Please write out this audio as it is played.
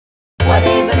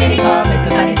a MiniCom, it's a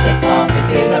tiny sitcom. This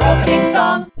is our opening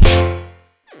song. Give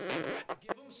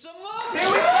them some love. Here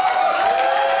we go.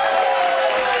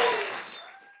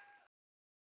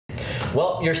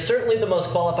 Well, you're certainly the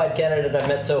most qualified candidate I've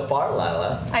met so far,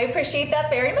 Lila. I appreciate that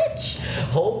very much.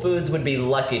 Whole Foods would be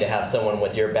lucky to have someone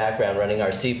with your background running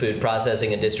our seafood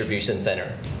processing and distribution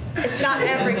center. It's not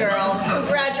every girl who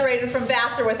graduated from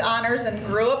Vassar with honors and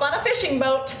grew up on a fishing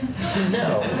boat.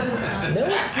 No,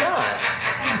 it's not.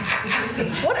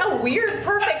 What a weird,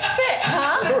 perfect fit,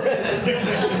 huh?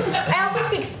 I also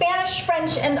speak Spanish,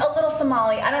 French, and a little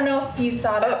Somali. I don't know if you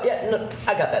saw that. Oh, yeah, no,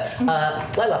 I got that.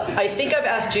 Lila, I think I've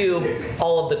asked you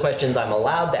all of the questions I'm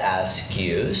allowed to ask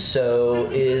you, so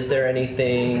is there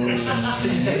anything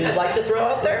you'd like to throw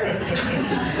out there?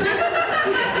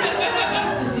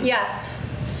 Yes.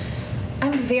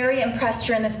 I'm very impressed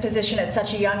you're in this position at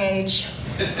such a young age.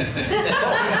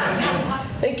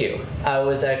 Thank you. I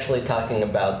was actually talking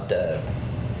about,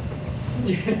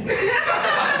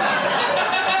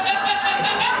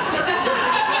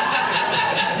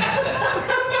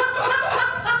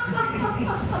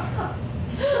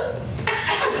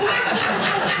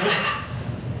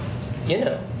 you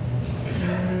know.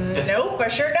 Nope, I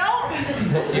sure don't.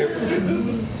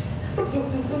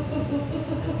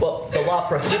 Well, the law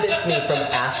prohibits me from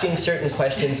asking certain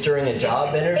questions during a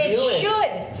job interview. It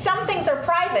should. Some things are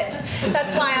private.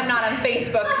 That's why I'm not on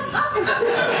Facebook.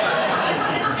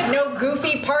 No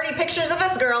goofy party pictures of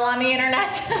this girl on the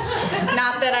internet.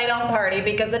 Not that I don't party,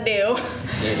 because I do.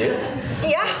 You do?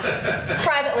 Yeah,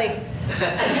 privately.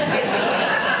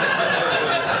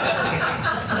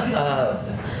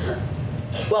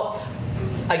 Well,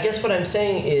 I guess what I'm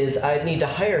saying is I'd need to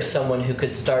hire someone who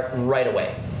could start right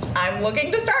away. I'm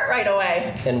looking to start right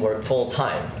away. And work full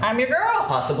time. I'm your girl.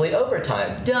 Possibly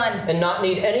overtime. Done. And not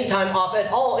need any time off at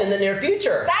all in the near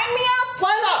future. Sign me up!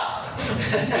 Lila!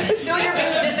 I feel you're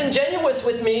being disingenuous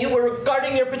with me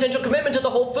regarding your potential commitment to the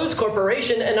Whole Foods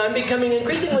Corporation, and I'm becoming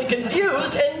increasingly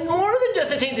confused and more than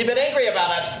just a teensy bit angry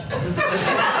about it.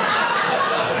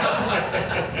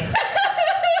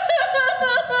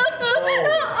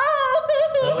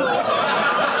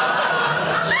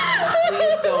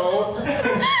 Please don't.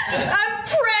 I'm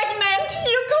pregnant!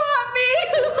 You caught me!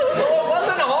 Oh, it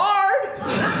wasn't hard!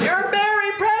 You're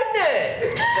very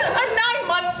pregnant! I'm 9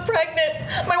 months pregnant.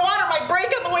 My water might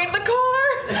break on the way to the car.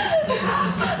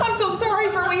 I'm so sorry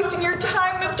for wasting your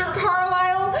time, Mr.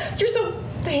 Carlisle. You're so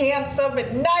handsome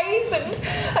and nice, and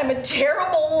I'm a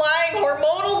terrible, lying,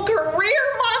 hormonal career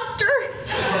monster.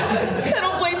 I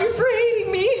don't blame you for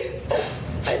hating me.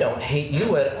 I don't hate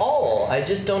you at all. I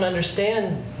just don't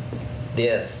understand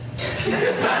this. I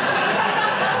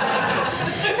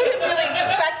didn't really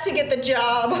expect to get the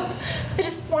job. I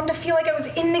just wanted to feel like I was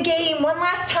in the game one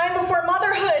last time before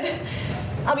motherhood.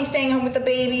 I'll be staying home with the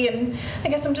baby, and I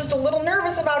guess I'm just a little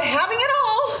nervous about having it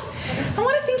all. I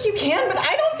want to think you can, but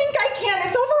I don't think I can.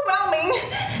 It's overwhelming.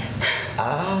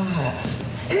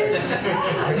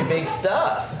 That's pretty big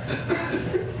stuff.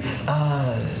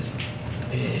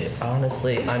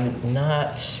 Honestly, I'm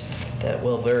not that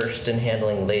well versed in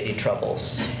handling lady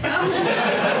troubles.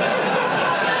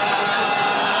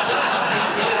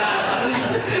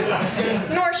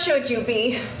 Nor should you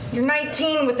be. You're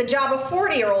 19 with the job a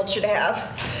 40-year-old should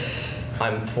have.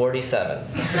 I'm 47.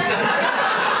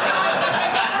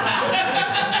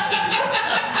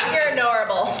 You're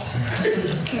adorable.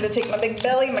 I'm gonna take my big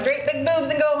belly, my great big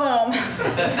boobs, and go home.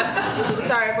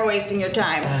 Sorry for wasting your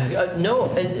time. No,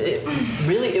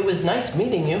 really, it was nice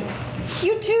meeting you.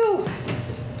 You too.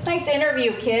 Nice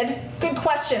interview, kid. Good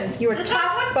questions. You were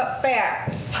tough but fair.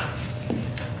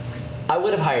 I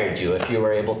would have hired you if you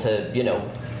were able to, you know,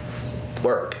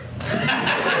 work.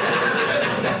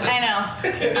 I know.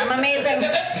 I'm amazing.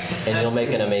 And you'll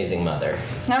make an amazing mother.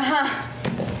 Uh-huh.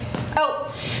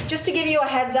 Oh, just to give you a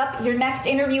heads up, your next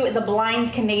interview is a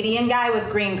blind Canadian guy with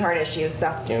green card issues,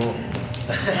 so.